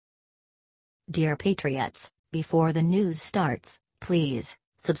Dear Patriots, before the news starts, please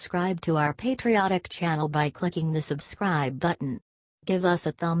subscribe to our patriotic channel by clicking the subscribe button. Give us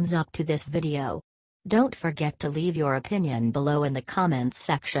a thumbs up to this video. Don't forget to leave your opinion below in the comments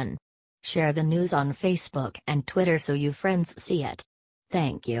section. Share the news on Facebook and Twitter so your friends see it.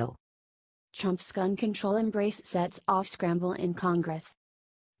 Thank you. Trump's gun control embrace sets off scramble in Congress.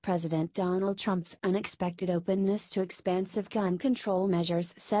 President Donald Trump's unexpected openness to expansive gun control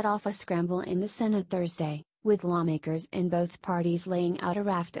measures set off a scramble in the Senate Thursday, with lawmakers in both parties laying out a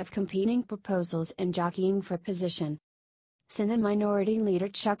raft of competing proposals and jockeying for position. Senate Minority Leader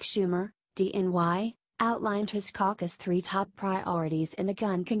Chuck Schumer, D-N.Y, outlined his caucus' three top priorities in the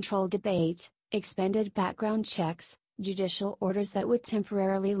gun control debate: expanded background checks, judicial orders that would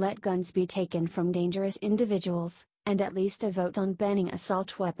temporarily let guns be taken from dangerous individuals, and at least a vote on banning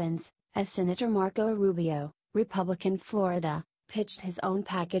assault weapons, as Senator Marco Rubio, Republican Florida, pitched his own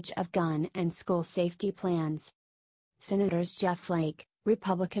package of gun and school safety plans. Senators Jeff Flake,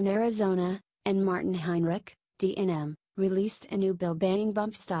 Republican Arizona, and Martin Heinrich, D-N.M, released a new bill banning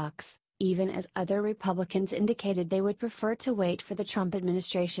bump stocks, even as other Republicans indicated they would prefer to wait for the Trump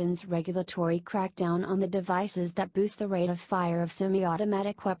administration's regulatory crackdown on the devices that boost the rate of fire of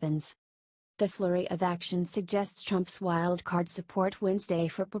semi-automatic weapons. The flurry of action suggests Trump's wildcard support Wednesday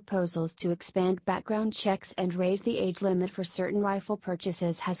for proposals to expand background checks and raise the age limit for certain rifle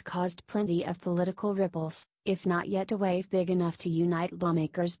purchases has caused plenty of political ripples, if not yet a wave big enough to unite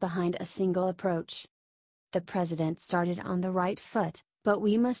lawmakers behind a single approach. The president started on the right foot, but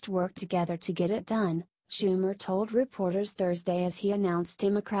we must work together to get it done, Schumer told reporters Thursday as he announced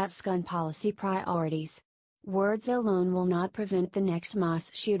Democrats' gun policy priorities. Words alone will not prevent the next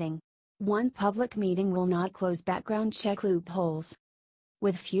mass shooting. One public meeting will not close background check loopholes.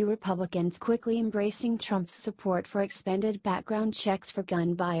 With few Republicans quickly embracing Trump's support for expanded background checks for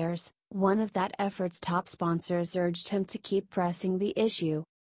gun buyers, one of that effort's top sponsors urged him to keep pressing the issue.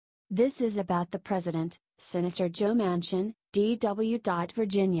 "This is about the president," Senator Joe Manchin, D.W.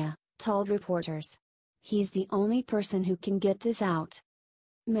 Virginia, told reporters. "He's the only person who can get this out."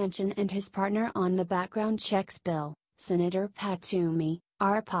 Manchin and his partner on the background checks bill, Senator Pat Toomey,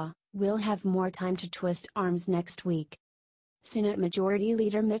 R-Fla, will have more time to twist arms next week. Senate Majority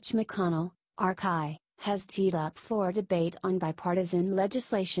Leader Mitch McConnell, R-Chi, has teed up floor debate on bipartisan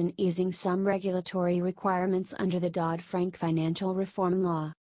legislation easing some regulatory requirements under the Dodd-Frank financial reform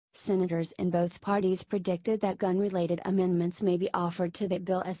law. Senators in both parties predicted that gun-related amendments may be offered to the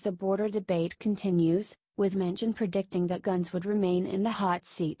bill as the border debate continues, with Manchin predicting that guns would remain in the hot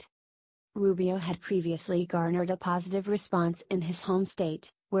seat. Rubio had previously garnered a positive response in his home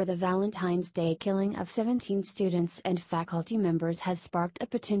state, where the Valentine's Day killing of 17 students and faculty members has sparked a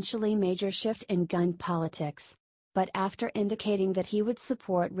potentially major shift in gun politics. But after indicating that he would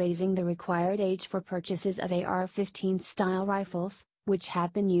support raising the required age for purchases of AR-15 style rifles, which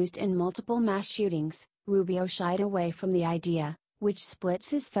have been used in multiple mass shootings, Rubio shied away from the idea, which splits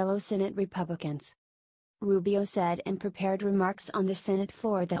his fellow Senate Republicans. Rubio said in prepared remarks on the Senate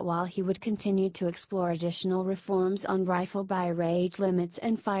floor that while he would continue to explore additional reforms on rifle buyer age limits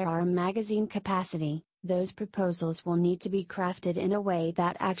and firearm magazine capacity, those proposals will need to be crafted in a way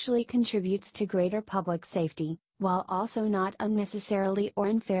that actually contributes to greater public safety, while also not unnecessarily or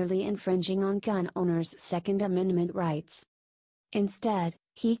unfairly infringing on gun owners' Second Amendment rights. Instead,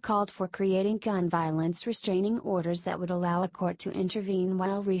 he called for creating gun violence restraining orders that would allow a court to intervene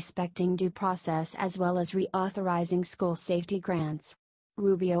while respecting due process as well as reauthorizing school safety grants.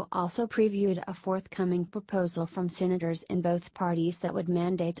 Rubio also previewed a forthcoming proposal from senators in both parties that would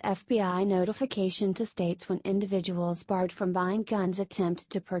mandate FBI notification to states when individuals barred from buying guns attempt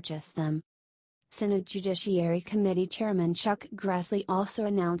to purchase them. Senate Judiciary Committee Chairman Chuck Grassley also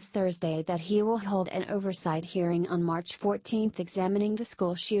announced Thursday that he will hold an oversight hearing on March 14 examining the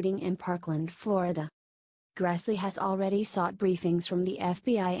school shooting in Parkland, Florida. Grassley has already sought briefings from the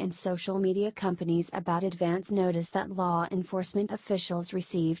FBI and social media companies about advance notice that law enforcement officials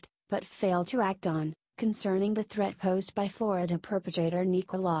received, but failed to act on, concerning the threat posed by Florida perpetrator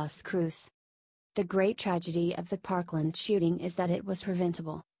Nicolas Cruz. "The great tragedy of the Parkland shooting is that it was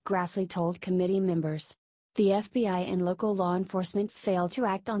preventable," Grassley told committee members. "The FBI and local law enforcement failed to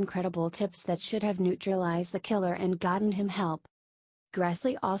act on credible tips that should have neutralized the killer and gotten him help."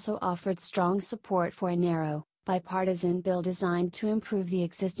 Grassley also offered strong support for a narrow, bipartisan bill designed to improve the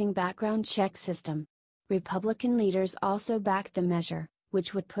existing background check system. Republican leaders also backed the measure,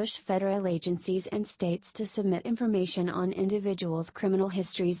 which would push federal agencies and states to submit information on individuals' criminal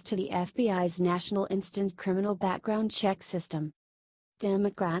histories to the FBI's National Instant Criminal Background Check System.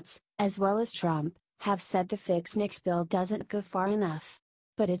 Democrats, as well as Trump, have said the Fix Nix bill doesn't go far enough.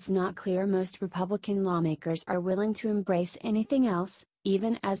 But it's not clear most Republican lawmakers are willing to embrace anything else,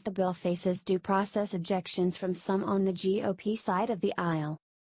 even as the bill faces due process objections from some on the GOP side of the aisle.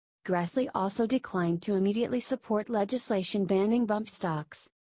 Grassley also declined to immediately support legislation banning bump stocks.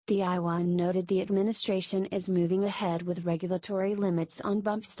 The Iowan noted the administration is moving ahead with regulatory limits on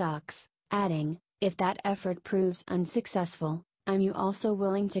bump stocks, adding, "If that effort proves unsuccessful, I'm also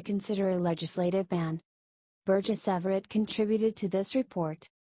willing to consider a legislative ban." Burgess Everett contributed to this report.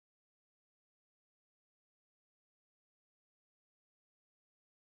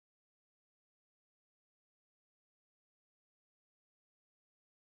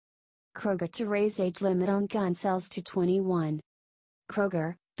 Kroger to raise age limit on gun sales to 21.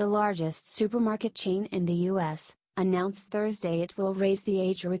 Kroger, the largest supermarket chain in the U.S., announced Thursday it will raise the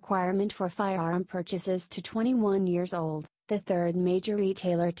age requirement for firearm purchases to 21 years old, the third major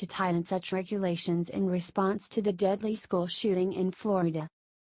retailer to tighten such regulations in response to the deadly school shooting in Florida.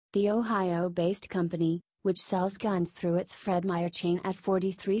 The Ohio-based company, which sells guns through its Fred Meyer chain at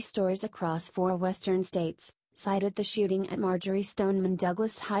 43 stores across 4 western states, cited the shooting at Marjory Stoneman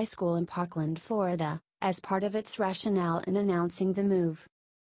Douglas High School in Parkland, Florida, as part of its rationale in announcing the move.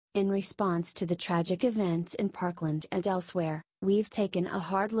 In response to the tragic events in Parkland and elsewhere, we've taken a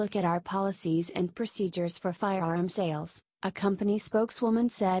hard look at our policies and procedures for firearm sales, a company spokeswoman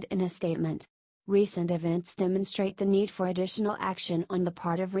said in a statement. Recent events demonstrate the need for additional action on the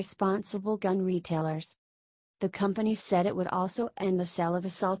part of responsible gun retailers. The company said it would also end the sale of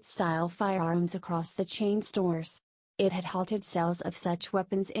assault-style firearms across the chain stores. It had halted sales of such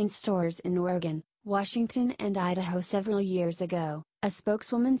weapons in stores in Oregon, Washington and Idaho several years ago, a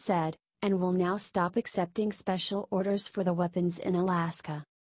spokeswoman said, and will now stop accepting special orders for the weapons in Alaska.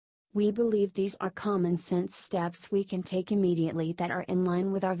 "We believe these are common sense steps we can take immediately that are in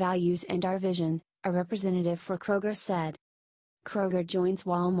line with our values and our vision," a representative for Kroger said. Kroger joins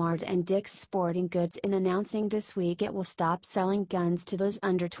Walmart and Dick's Sporting Goods in announcing this week it will stop selling guns to those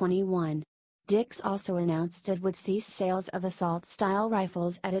under 21. Dick's also announced it would cease sales of assault-style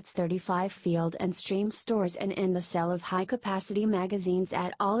rifles at its 35 Field and Stream stores and end the sale of high-capacity magazines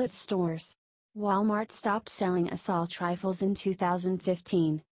at all its stores. Walmart stopped selling assault rifles in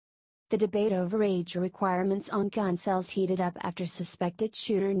 2015. The debate over age requirements on gun sales heated up after suspected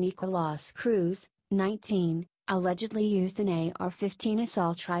shooter Nicolas Cruz, 19, allegedly used an AR-15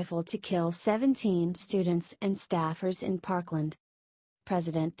 assault rifle to kill 17 students and staffers in Parkland.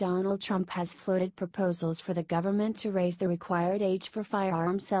 President Donald Trump has floated proposals for the government to raise the required age for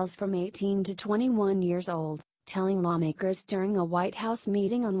firearm sales from 18 to 21 years old, telling lawmakers during a White House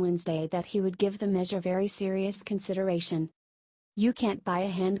meeting on Wednesday that he would give the measure very serious consideration. "You can't buy a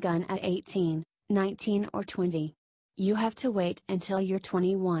handgun at 18, 19 or 20. You have to wait until you're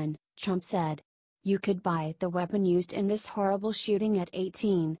 21, Trump said. "You could buy the weapon used in this horrible shooting at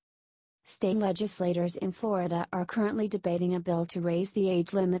 18. State legislators in Florida are currently debating a bill to raise the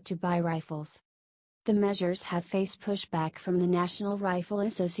age limit to buy rifles. The measures have faced pushback from the National Rifle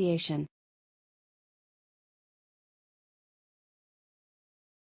Association.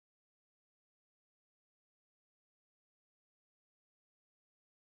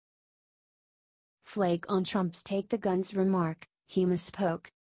 Flake on Trump's "take the guns" remark, he misspoke.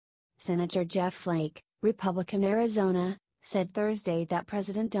 Senator Jeff Flake, Republican Arizona, said Thursday that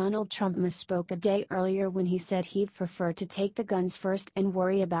President Donald Trump misspoke a day earlier when he said he'd prefer to take the guns first and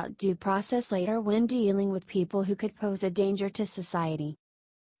worry about due process later when dealing with people who could pose a danger to society.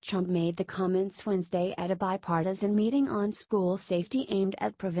 Trump made the comments Wednesday at a bipartisan meeting on school safety aimed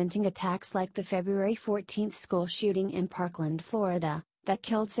at preventing attacks like the February 14 school shooting in Parkland, Florida, that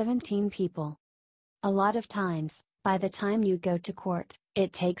killed 17 people. "A lot of times, by the time you go to court,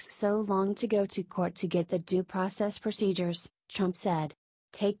 it takes so long to go to court to get the due process procedures," Trump said.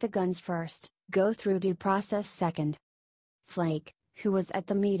 "Take the guns first, go through due process second." Flake, who was at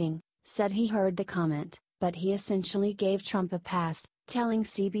the meeting, said he heard the comment, but he essentially gave Trump a pass, telling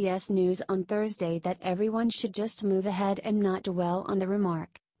CBS News on Thursday that everyone should just move ahead and not dwell on the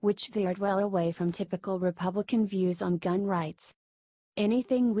remark, which veered well away from typical Republican views on gun rights.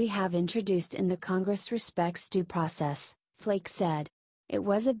 "Anything we have introduced in the Congress respects due process," Flake said. "It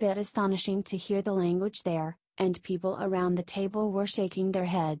was a bit astonishing to hear the language there, and people around the table were shaking their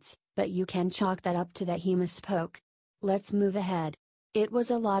heads, but you can chalk that up to that he misspoke. Let's move ahead. It was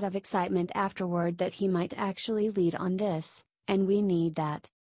a lot of excitement afterward that he might actually lead on this, and we need that."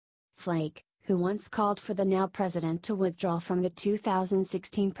 Flake, who once called for the now president to withdraw from the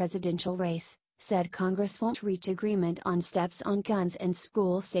 2016 presidential race, said Congress won't reach agreement on steps on guns and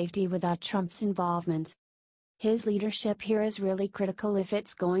school safety without Trump's involvement. "His leadership here is really critical if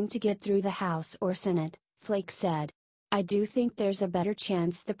it's going to get through the House or Senate," Flake said. I do think there's a better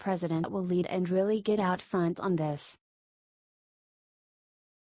chance the president will lead and really get out front on this.